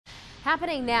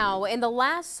Happening now, in the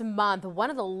last month,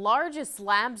 one of the largest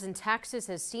labs in Texas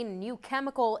has seen a new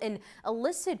chemical in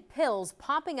illicit pills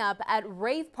popping up at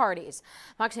rave parties.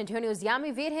 Fox Antonio's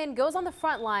Yami Virgen goes on the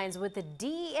front lines with the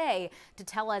DEA to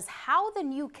tell us how the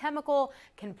new chemical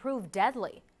can prove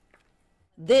deadly.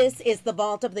 This is the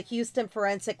vault of the Houston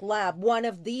Forensic Lab, one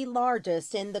of the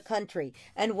largest in the country,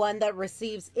 and one that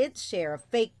receives its share of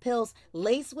fake pills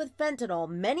laced with fentanyl,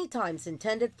 many times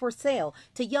intended for sale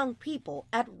to young people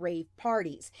at rave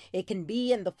parties. It can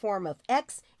be in the form of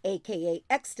X, aka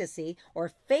ecstasy, or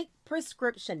fake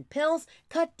prescription pills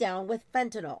cut down with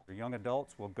fentanyl. Young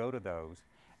adults will go to those,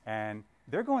 and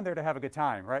they're going there to have a good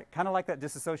time, right? Kind of like that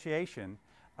disassociation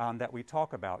that we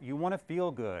talk about. You want to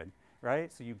feel good.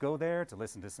 Right? So you go there to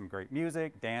listen to some great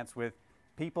music, dance with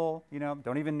people,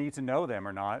 don't even need to know them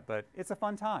or not, but it's a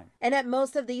fun time. And at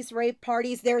most of these rave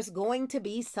parties, there's going to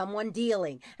be someone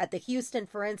dealing. At the Houston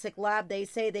Forensic Lab, they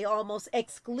say they almost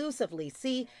exclusively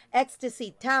see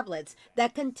ecstasy tablets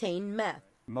that contain meth.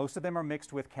 Most of them are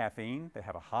mixed with caffeine. They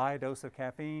have a high dose of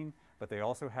caffeine, but they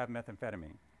also have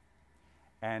methamphetamine.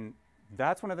 And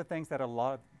that's one of the things that a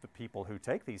lot of the people who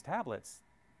take these tablets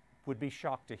would be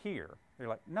shocked to hear. They're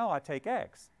like, no, I take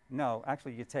X. No,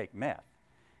 actually you take meth.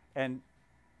 And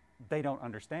they don't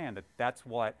understand that that's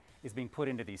what is being put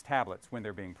into these tablets when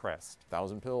they're being pressed.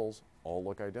 1,000 pills, all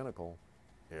look identical.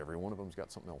 Every one of them's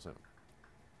got something else in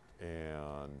them.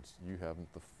 And you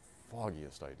haven't the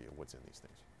foggiest idea what's in these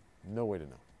things. No way to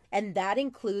know. And that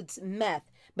includes meth.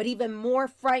 But even more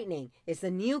frightening is the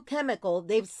new chemical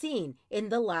they've seen in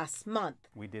the last month.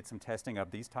 We did some testing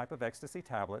of these type of ecstasy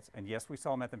tablets, and yes, we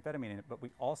saw methamphetamine in it, but we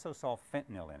also saw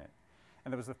fentanyl in it.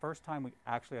 And that was the first time we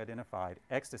actually identified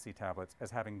ecstasy tablets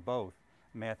as having both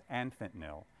meth and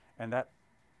fentanyl. And that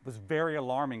was very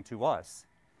alarming to us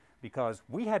because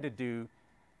we had to do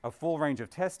a full range of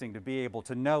testing to be able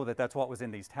to know that that's what was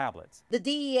in these tablets. The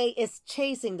DEA is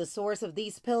chasing the source of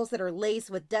these pills that are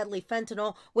laced with deadly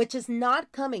fentanyl, which is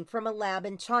not coming from a lab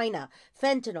in China.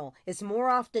 Fentanyl is more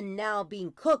often now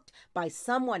being cooked by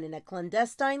someone in a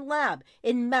clandestine lab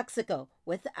in Mexico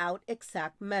without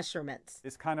exact measurements.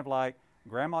 It's kind of like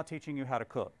grandma teaching you how to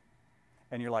cook.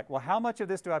 And you're like, well, how much of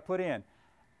this do I put in?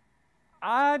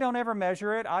 I don't ever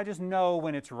measure it. I just know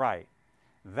when it's right.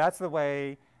 That's the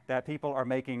way that people are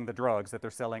making the drugs that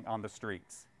they're selling on the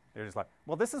streets. They're just like,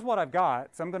 well, this is what I've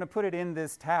got, so I'm going to put it in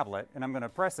this tablet, and I'm going to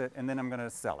press it, and then I'm going to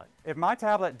sell it. If my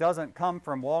tablet doesn't come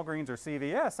from Walgreens or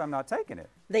CVS, I'm not taking it.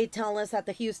 They tell us at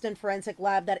the Houston Forensic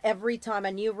Lab that every time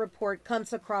a new report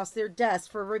comes across their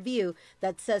desk for review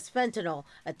that says fentanyl,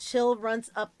 a chill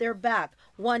runs up their back,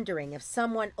 wondering if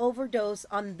someone overdosed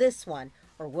on this one,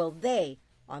 or will they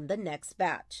on the next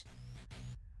batch.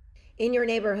 In your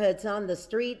neighborhoods, on the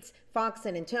streets, Fox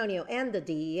San Antonio and the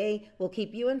DEA will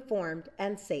keep you informed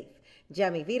and safe.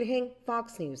 Yami Virgen,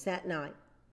 Fox News at 9.